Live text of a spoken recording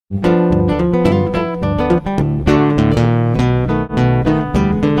Paula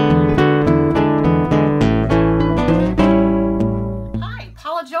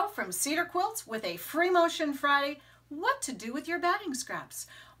Joe from Cedar Quilts with a Free Motion Friday, what to do with your batting scraps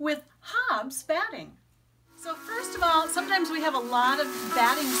with Hobbs batting. So first of all, sometimes we have a lot of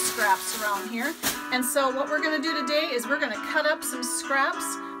batting scraps around here, and so what we're going to do today is we're going to cut up some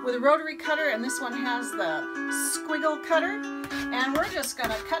scraps with a rotary cutter, and this one has the squiggle cutter, and we're just going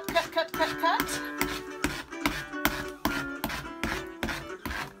to cut.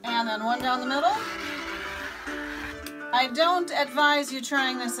 And then one down the middle. I don't advise you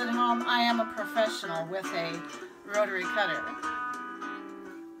trying this at home. I am a professional with a rotary cutter.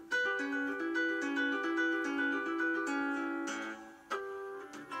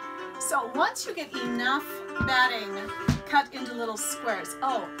 So once you get enough batting cut into little squares,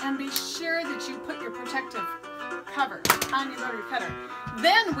 oh, and be sure that you put your protective cover on your rotary cutter,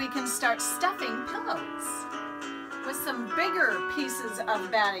 then we can start stuffing pillows with some bigger pieces of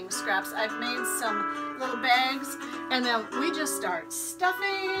batting scraps. I've made some little bags, and then we just start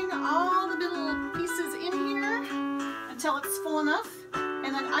stuffing all the little pieces in here until it's full enough.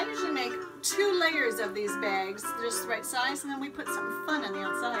 And then I usually make 2 layers of these bags, just the right size, and then we put something fun on the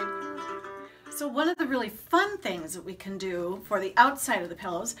outside. So one of the really fun things that we can do for the outside of the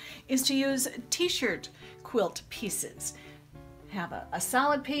pillows is to use t-shirt quilt pieces. Have a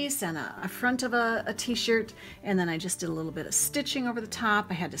solid piece and a front of a t-shirt, and then I just did a little bit of stitching over the top.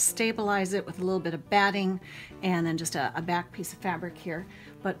 I had to stabilize it with a little bit of batting, and then just a back piece of fabric here,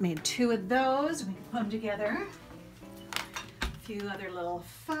 but made 2 of those. We can put them together. A few other little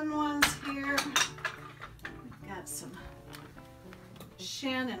fun ones here. We've got some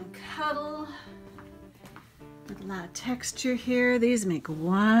Shannon Cuddle with a lot of texture here. These make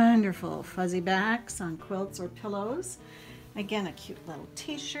wonderful fuzzy backs on quilts or pillows. Again, a cute little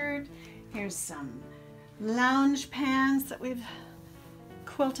t-shirt. Here's some lounge pants that we've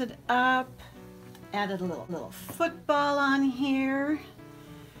quilted up. Added a little football on here.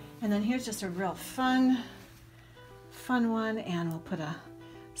 And then here's just a real fun one, and we'll put a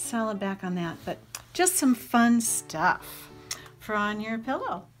solid back on that. But just some fun stuff for on your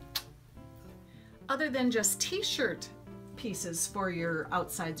pillow. Other than just t-shirt pieces for your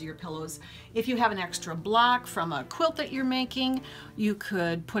outsides of your pillows, if you have an extra block from a quilt that you're making, you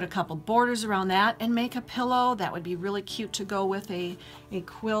could put a couple borders around that and make a pillow. That would be really cute to go with a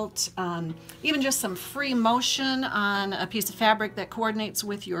quilt. Even just some free motion on a piece of fabric that coordinates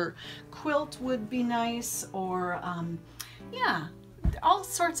with your quilt would be nice, or yeah, all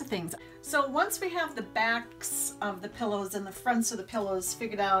sorts of things. So once we have the backs of the pillows and the fronts of the pillows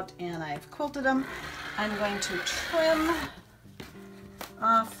figured out and I've quilted them, I'm going to trim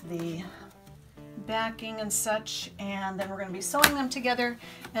off the backing and such, and then we're going to be sewing them together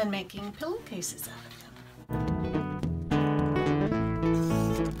and making pillowcases out of them.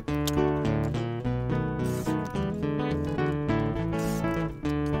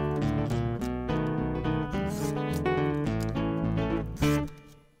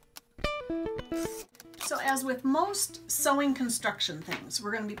 So as with most sewing construction things,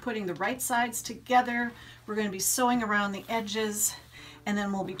 we're going to be putting the right sides together, we're going to be sewing around the edges, and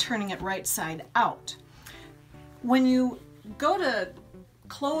then we'll be turning it right side out. When you go to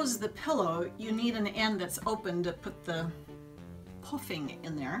close the pillow, you need an end that's open to put the puffing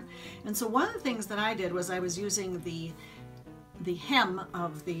in there. And so one of the things that I did was I was using the hem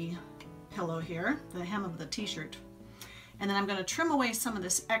of the pillow here, the hem of the t-shirt, and then I'm going to trim away some of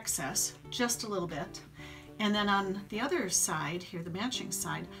this excess, just a little bit. And then on the other side here, the matching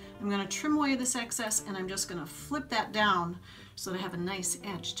side, I'm going to trim away this excess, and I'm just going to flip that down so that I have a nice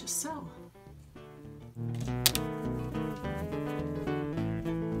edge to sew.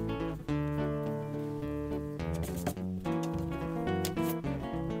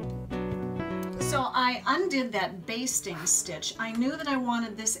 So I undid that basting stitch. I knew that I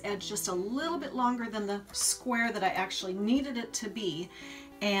wanted this edge just a little bit longer than the square that I actually needed it to be.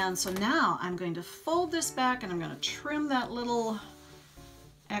 And so now I'm going to fold this back, and I'm going to trim that little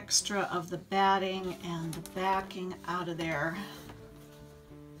extra of the batting and the backing out of there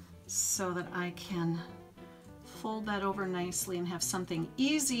so that I can fold that over nicely and have something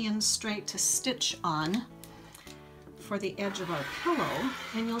easy and straight to stitch on for the edge of our pillow.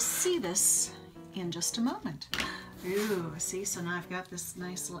 And you'll see this in just a moment. Ooh, see, so now I've got this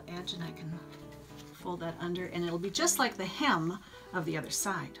nice little edge, and I can fold that under, and it'll be just like the hem of the other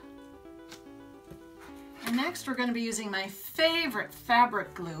side. And next we're going to be using my favorite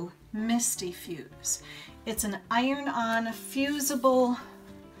fabric glue, Misty Fuse. It's an iron-on fusible,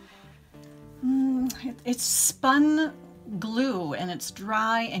 it's spun glue and it's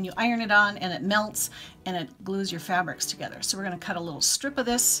dry and you iron it on and it melts and it glues your fabrics together. So we're going to cut a little strip of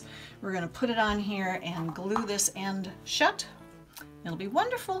this. We're going to put it on here and glue this end shut. It'll be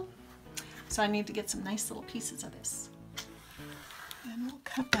wonderful. So I need to get some nice little pieces of this. And we'll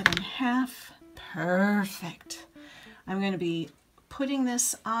cut that in half. Perfect. I'm going to be putting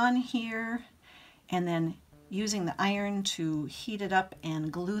this on here and then using the iron to heat it up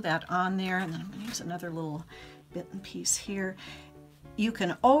and glue that on there. And then I'm going to use another little bit and piece here. You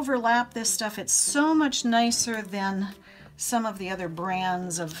can overlap this stuff. It's so much nicer than some of the other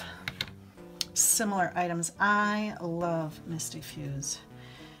brands of similar items. I love Misty Fuse.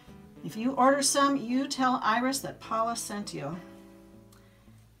 If you order some, you tell Iris that Paula sent you.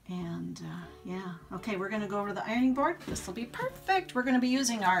 And yeah, okay, we're going to go over to the ironing board. This will be perfect. We're going to be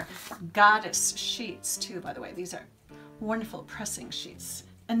using our Goddess sheets too, by the way. These are wonderful pressing sheets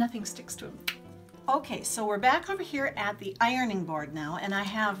and nothing sticks to them. Okay, so we're back over here at the ironing board now, and I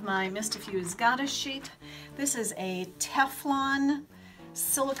have my Misty Fuse Goddess sheet. This is a Teflon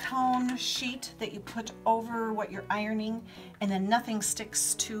silicone sheet that you put over what you're ironing, and then nothing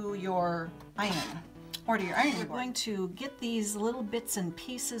sticks to your iron or to your ironing board. We're going to get these little bits and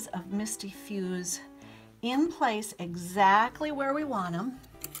pieces of Misty Fuse in place exactly where we want them.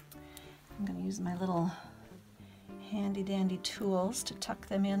 I'm going to use my little handy dandy tools to tuck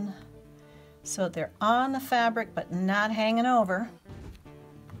them in so they're on the fabric but not hanging over.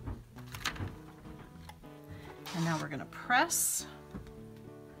 And now we're going to press.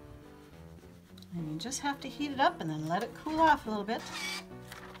 And you just have to heat it up and then let it cool off a little bit.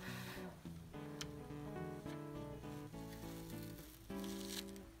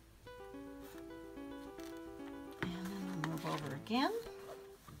 And then we'll move over again.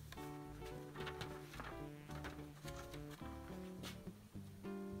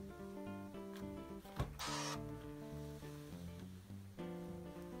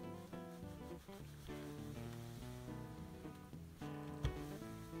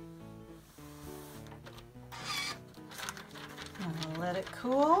 Let it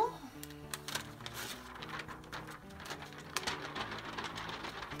cool.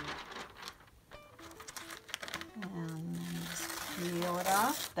 And then just peel it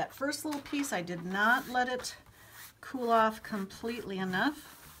off. That first little piece, I did not let it cool off completely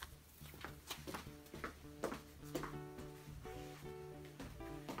enough.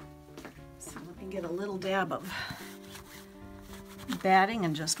 So let me get a little dab of batting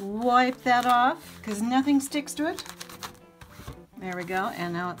and just wipe that off because nothing sticks to it. There we go,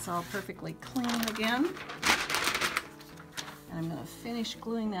 and now it's all perfectly clean again. And I'm going to finish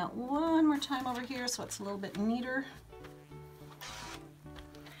gluing that one more time over here so it's a little bit neater.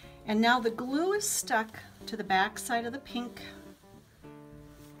 And now the glue is stuck to the back side of the pink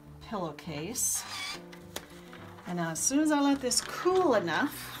pillowcase. And now as soon as I let this cool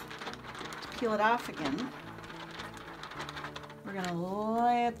enough to peel it off again, we're going to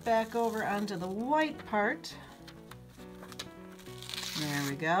lay it back over onto the white part. There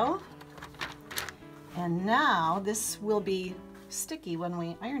we go. And now this will be sticky when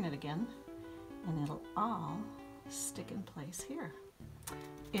we iron it again, and it'll all stick in place here.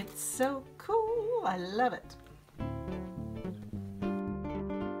 It's so cool. I love it.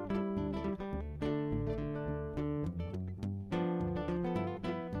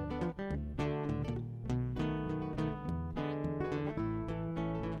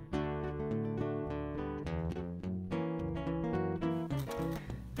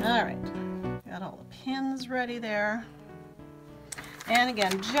 All right, got all the pins ready there. And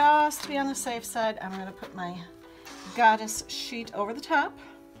again, just to be on the safe side, I'm going to put my Goddess sheet over the top.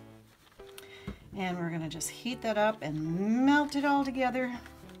 And we're going to just heat that up and melt it all together.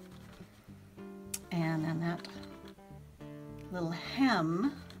 And then that little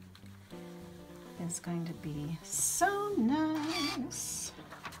hem is going to be so nice.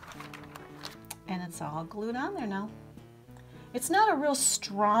 And it's all glued on there now. It's not a real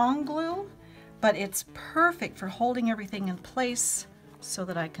strong glue, but it's perfect for holding everything in place so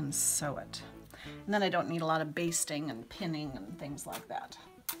that I can sew it. And then I don't need a lot of basting and pinning and things like that.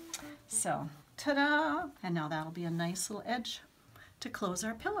 So, ta-da! And now that'll be a nice little edge to close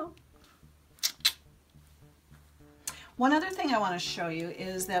our pillow. One other thing I want to show you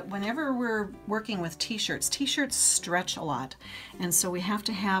is that whenever we're working with t-shirts, t-shirts stretch a lot. And so we have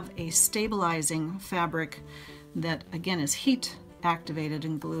to have a stabilizing fabric that again is heat activated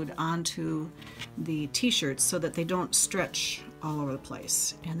and glued onto the t-shirts so that they don't stretch all over the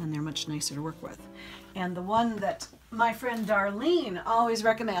place, and then they're much nicer to work with. And the one that my friend Darlene always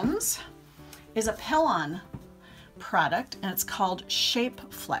recommends is a Paola product, and it's called Shape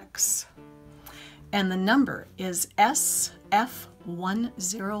Flex. and the number is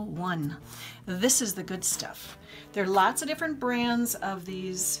SF101. This is the good stuff. There are lots of different brands of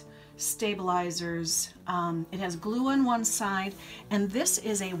these stabilizers. It has glue on one side, and this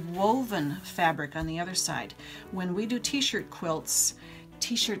is a woven fabric on the other side. When we do t-shirt quilts,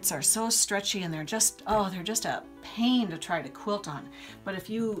 t-shirts are so stretchy and they're just a pain to try to quilt on. But if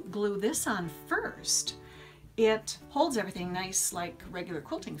you glue this on first, it holds everything nice like regular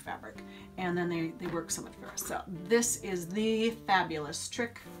quilting fabric, and then they work so much better. So this is the fabulous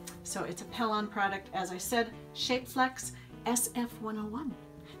trick. So it's a Paola product, as I said, Shape Flex SF101.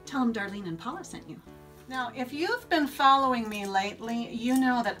 Tell them Darlene and Paula sent you. Now, if you've been following me lately, you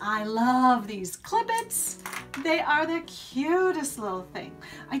know that I love these Clip-Its. They are the cutest little thing.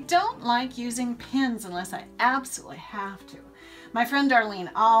 I don't like using pins unless I absolutely have to. My friend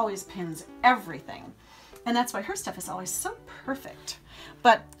Darlene always pins everything, and that's why her stuff is always so perfect.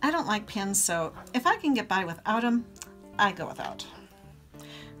 But I don't like pins, so if I can get by without them, I go without.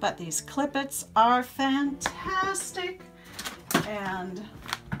 But these Clip-Its are fantastic, and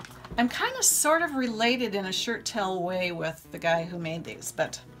I'm kind of sort of related in a shirt tail way with the guy who made these.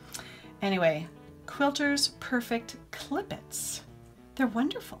 But anyway, Quilter's Perfect Clip-Its. They're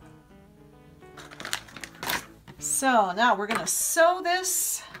wonderful. So now we're going to sew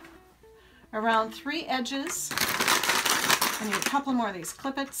this around 3 edges. I need a couple more of these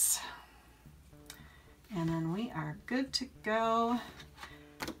Clip-Its, and then we are good to go.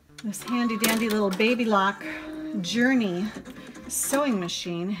 This handy dandy little Baby Lock Journey sewing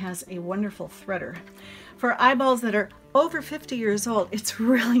machine has a wonderful threader. For eyeballs that are over 50 years old, it's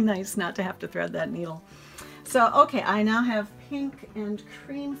really nice not to have to thread that needle. So, okay, I now have pink and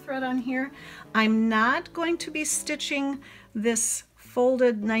cream thread on here. I'm not going to be stitching this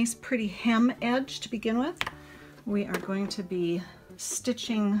folded, nice, pretty hem edge to begin with. We are going to be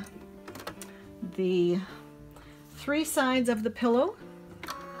stitching the 3 sides of the pillow.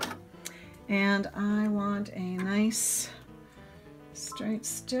 And I want a nice straight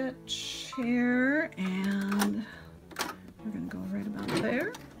stitch here, and we're going to go right about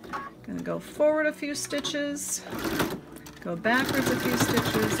there. Going to go forward a few stitches, go backwards a few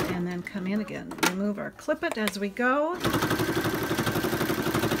stitches, and then come in again. Remove our Clip-It as we go.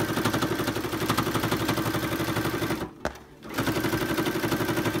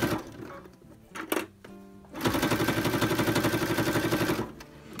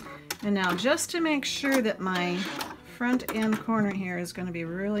 And now, just to make sure that my front end corner here is going to be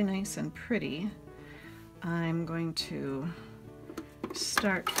really nice and pretty, I'm going to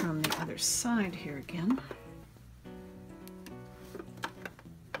start from the other side here again.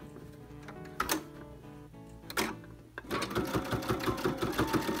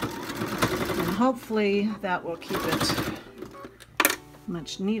 And hopefully that will keep it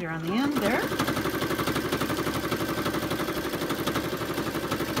much neater on the end there.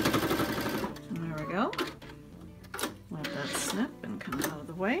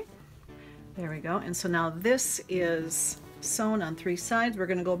 Way. There we go. And so now this is sewn on 3 sides. We're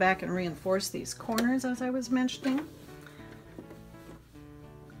going to go back and reinforce these corners, as I was mentioning,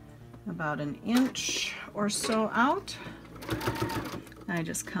 about 1 inch or so out. I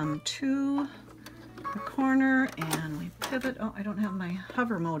just come to the corner and we pivot. Oh, I don't have my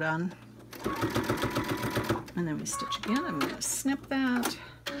hover mode on. And then we stitch again. I'm going to snip that.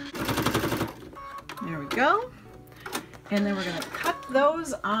 There we go. And then we're going to cut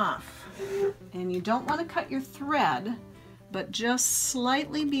those off. And you don't want to cut your thread, but just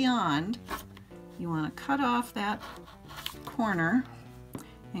slightly beyond. You want to cut off that corner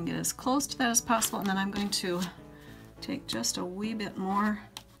and get as close to that as possible. And then I'm going to take just a wee bit more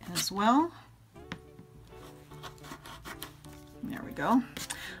as well. There we go.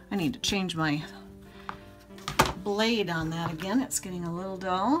 I need to change my blade on that again. It's getting a little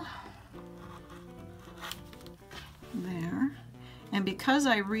dull. There. And because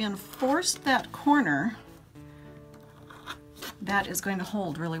I reinforced that corner, that is going to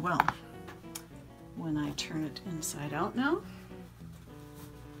hold really well when I turn it inside out now.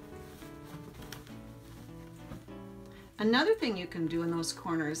 Another thing you can do in those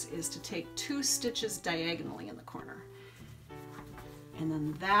corners is to take 2 stitches diagonally in the corner. And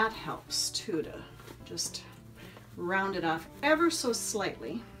then that helps too, to just round it off ever so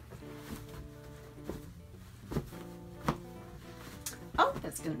slightly. Oh,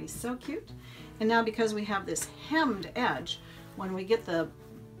 that's going to be so cute. And now, because we have this hemmed edge, when we get the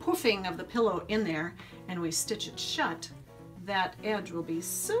poofing of the pillow in there and we stitch it shut, that edge will be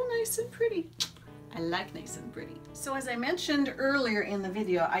so nice and pretty. I like nice and pretty. So as I mentioned earlier in the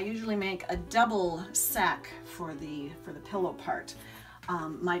video, I usually make a double sack for the pillow part.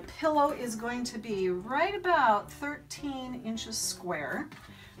 My pillow is going to be right about 13 inches square.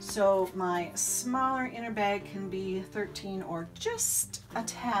 So my smaller inner bag can be 13 or just a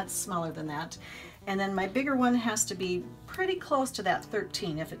tad smaller than that. And then my bigger one has to be pretty close to that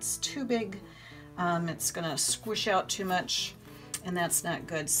 13. If it's too big, it's gonna squish out too much and that's not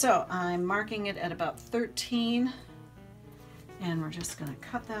good. So I'm marking it at about 13 and we're just gonna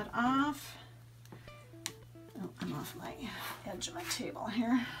cut that off. Oh, I'm off my edge of my table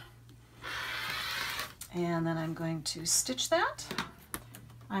here. And then I'm going to stitch that.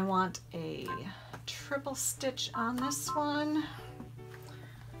 I want a triple stitch on this one.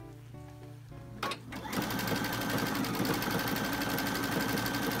 And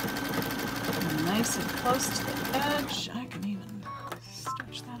nice and close to the edge. I can even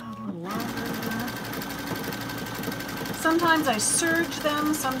stretch that out a little longer than that. Sometimes I serge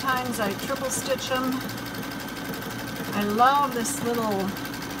them, sometimes I triple stitch them. I love this little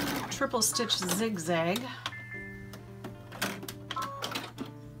triple stitch zigzag.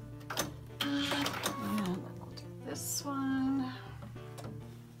 This one.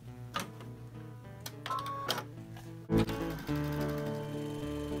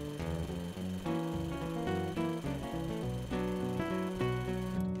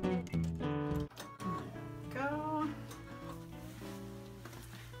 Go.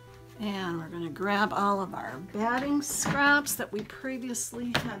 And we're going to grab all of our batting scraps that we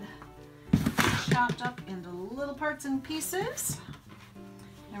previously had chopped up into little parts and pieces.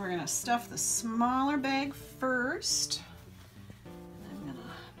 And we're going to stuff the smaller bag first. And I'm going to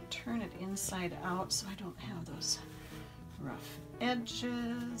turn it inside out so I don't have those rough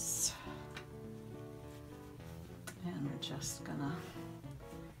edges. And we're just going to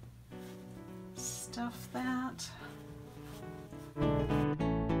stuff that.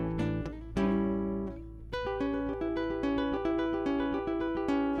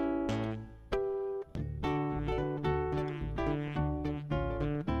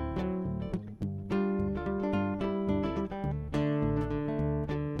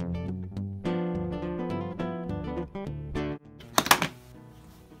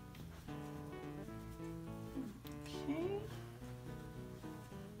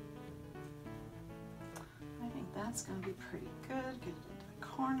 That's going to be pretty good. Get it into the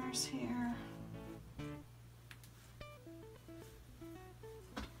corners here.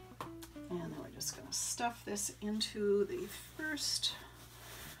 And then we're just going to stuff this into the first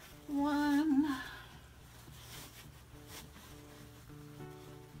one.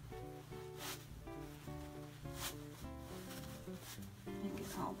 And get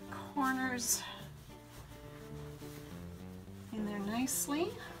all the corners in there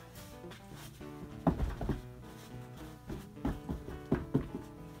nicely.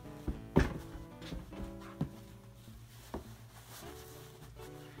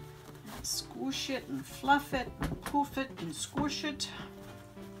 Squish it and fluff it, and poof it and squish it,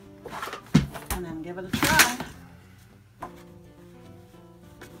 and then give it a try.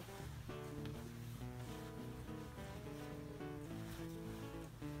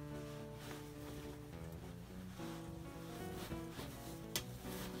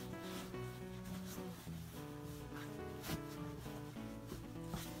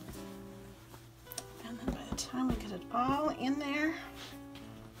 And then by the time we get it all in there,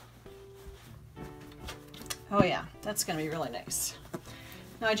 oh yeah, that's going to be really nice.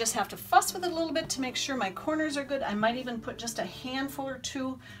 Now I just have to fuss with it a little bit to make sure my corners are good. I might even put just a handful or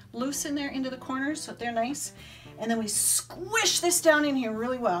two loose in there into the corners so they're nice. And then we squish this down in here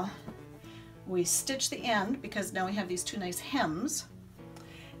really well. We stitch the end because now we have these two nice hems.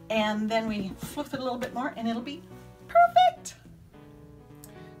 And then we fluff it a little bit more and it'll be perfect.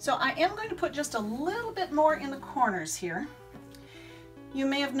 So I am going to put just a little bit more in the corners here. You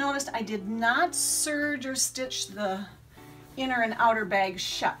may have noticed I did not serge or stitch the inner and outer bag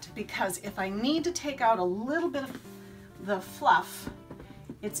shut because if I need to take out a little bit of the fluff,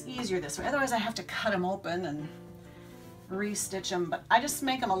 it's easier this way. Otherwise I have to cut them open and re-stitch them, but I just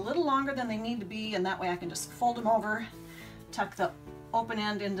make them a little longer than they need to be and that way I can just fold them over, tuck the open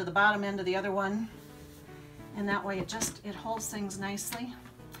end into the bottom end of the other one, and that way it holds things nicely.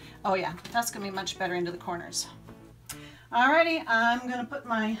 Oh yeah, that's going to be much better into the corners. Alrighty, I'm going to put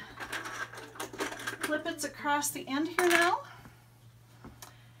my clippets across the end here now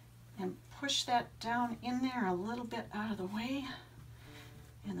and push that down in there a little bit out of the way,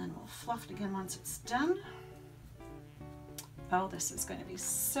 and then we'll fluff it again once it's done. Oh, this is going to be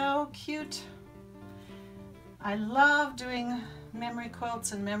so cute. I love doing memory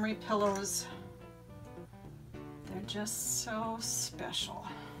quilts and memory pillows. They're just so special.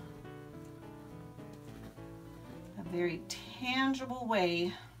 very tangible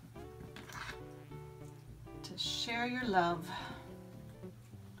way to share your love.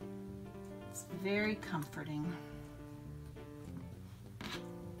 It's very comforting.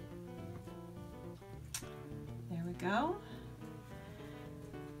 There we go.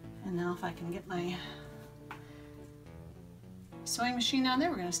 And now if I can get my sewing machine on there,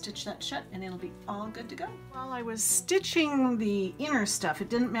 we're going to stitch that shut and it'll be all good to go. While I was stitching the inner stuff, it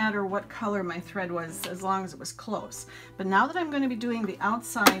didn't matter what color my thread was as long as it was close. But now that I'm going to be doing the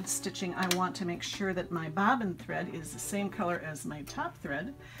outside stitching, I want to make sure that my bobbin thread is the same color as my top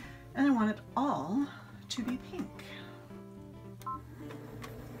thread, and I want it all to be pink.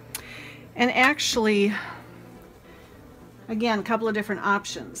 And actually, again, a couple of different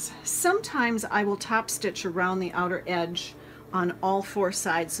options. Sometimes I will top stitch around the outer edge on all four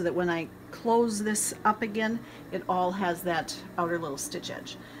sides so that when I close this up again, it all has that outer little stitch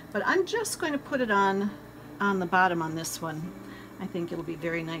edge. But I'm just going to put it on the bottom on this one. I think it'll be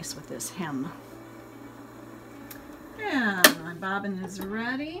very nice with this hem. And my bobbin is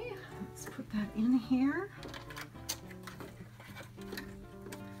ready. Let's put that in here.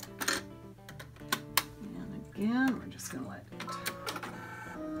 And again, we're just going to let it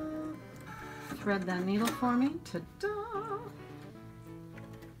thread that needle for me. Ta-da!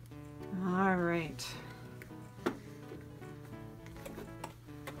 All right.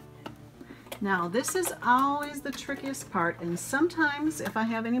 Now this is always the trickiest part, and sometimes if I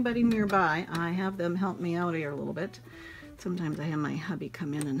have anybody nearby, I have them help me out here a little bit. Sometimes I have my hubby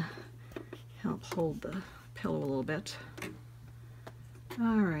come in and help hold the pillow a little bit.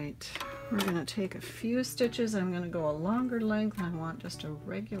 All right, we're going to take a few stitches. I'm going to go a longer length. I want just a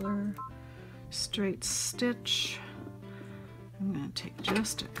regular straight stitch. I'm going to take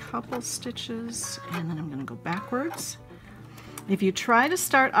just a couple stitches and then I'm going to go backwards. If you try to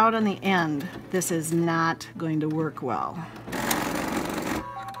start out on the end, this is not going to work well.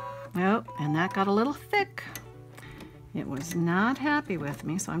 Oh, and that got a little thick. It was not happy with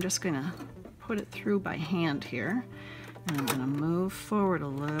me, so I'm just going to put it through by hand here. And I'm going to move forward a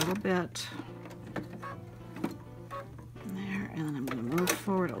little bit. There, and then I'm going to move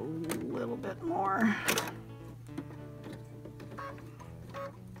forward a little bit more.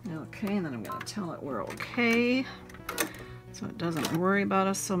 Okay, and then I'm going to tell it we're okay, so it doesn't worry about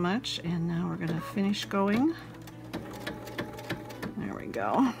us so much. And now we're going to finish going. There we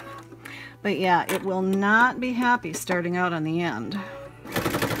go. But yeah, it will not be happy starting out on the end.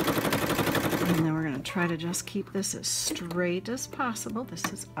 And then we're going to try to just keep this as straight as possible. This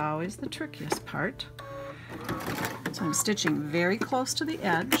is always the trickiest part. So I'm stitching very close to the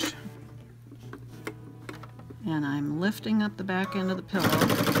edge. And I'm lifting up the back end of the pillow.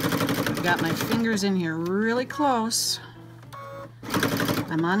 I've got my fingers in here really close.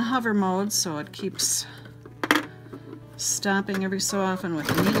 I'm on hover mode, so it keeps stopping every so often with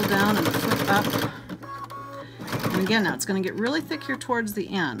the needle down and the foot up. And again, now it's going to get really thick here towards the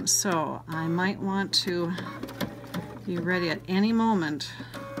end, so I might want to be ready at any moment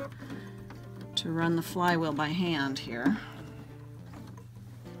to run the flywheel by hand here.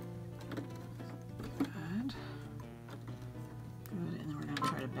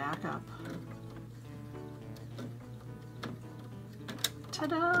 Back up.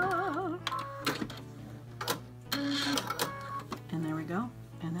 Ta-da! And there we go.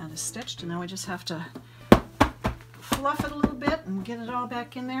 And that is stitched. And now we just have to fluff it a little bit and get it all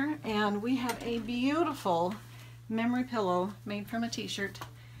back in there. And we have a beautiful memory pillow made from a t-shirt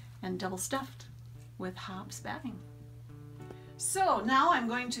and double stuffed with Hobbs batting. So now I'm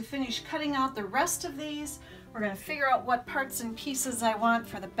going to finish cutting out the rest of these. We're going to figure out what parts and pieces I want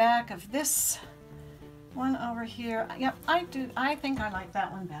for the back of this one over here. Yep, I think I like that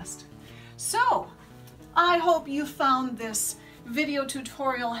one best. So I hope you found this video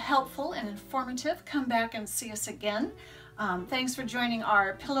tutorial helpful and informative. Come back and see us again. Thanks for joining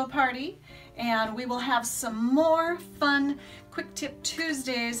our pillow party, and we will have some more fun Quick Tip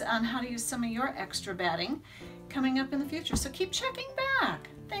Tuesdays on how to use some of your extra batting coming up in the future. So keep checking back.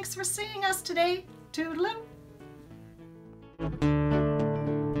 Thanks for seeing us today. Toodaloo.